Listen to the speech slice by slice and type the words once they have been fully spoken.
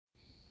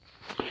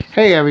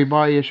Hey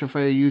everybody, it's your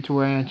favorite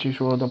YouTuber and Chief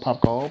World of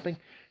Pop Culture,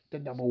 the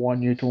 #1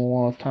 YouTuber of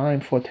all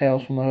time for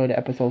Tales from the Hood,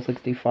 episode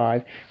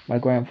 65. My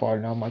grandfather.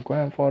 Now, my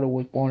grandfather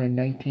was born in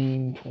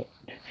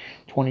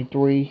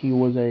 1923. He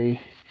was a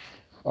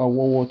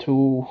World War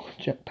II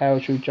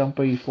parachute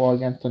jumper. He fought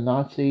against the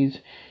Nazis.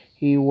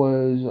 He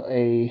was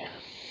a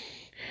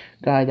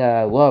guy that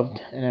I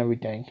loved and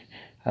everything.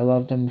 I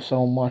loved him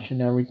so much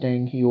and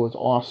everything. He was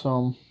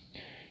awesome.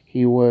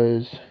 He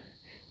was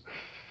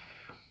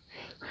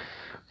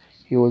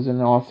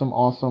an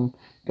awesome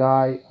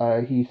guy.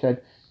 He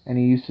said, and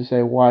he used to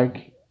say, why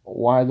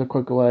the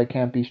crooked leg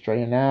can't be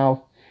straightened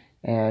out?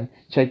 And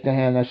shake the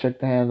hand that shook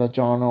the hand of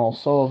John L.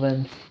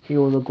 Sullivan. He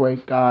was a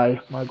great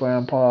guy, my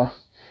grandpa,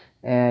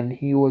 and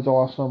he was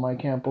awesome. I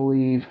can't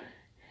believe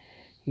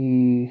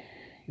he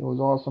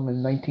was awesome.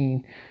 In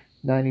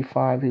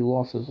 1995, he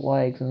lost his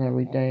legs and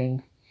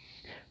everything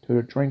to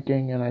the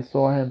drinking, and I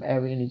saw him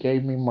and he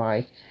gave me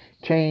my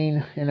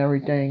chain and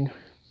everything.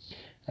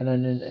 And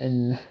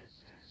then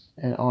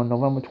and on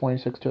November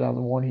 26,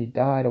 2001, he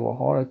died of a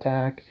heart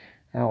attack.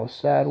 And I was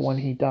sad when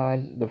he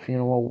died. The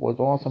funeral was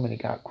awesome, and he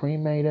got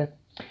cremated.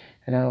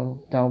 And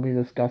that'll be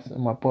discussed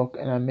in my book.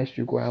 And I miss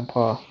you,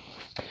 Grandpa.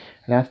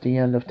 And that's the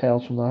end of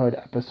Tales from the Hood,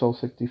 episode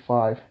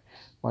 65.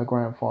 My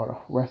grandfather.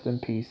 Rest in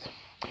peace.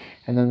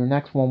 And then the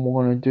next one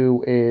we're going to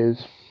do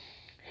is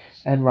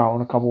En route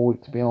in a couple of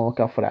weeks. Be on the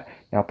lookout for that.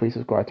 Now, please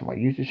subscribe to my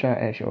YouTube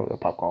channel and share the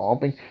Popcorn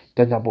Opening,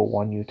 the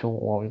 #1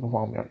 YouTube. Or you can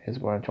follow me on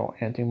Instagram, Twitter,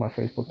 and my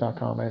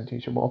Facebook.com and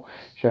Chobot.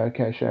 Share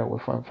it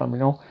with friends. Let me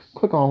know.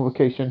 Click on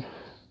notification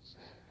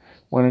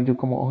when I do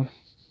come on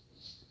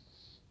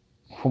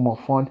for more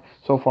fun.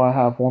 So far, I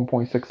have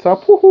 1.6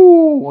 subs.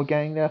 Woohoo! We're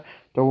getting there.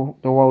 The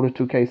road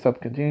to 2K subs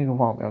continues. You can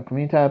follow me on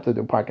community tabs. I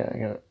do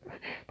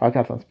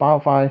podcast on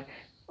Spotify.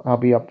 I'll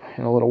be up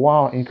in a little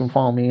while, and you can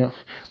follow me on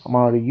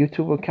my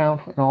YouTube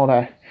account and all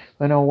that.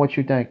 Let me know what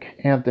you think.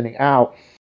 Anthony, out.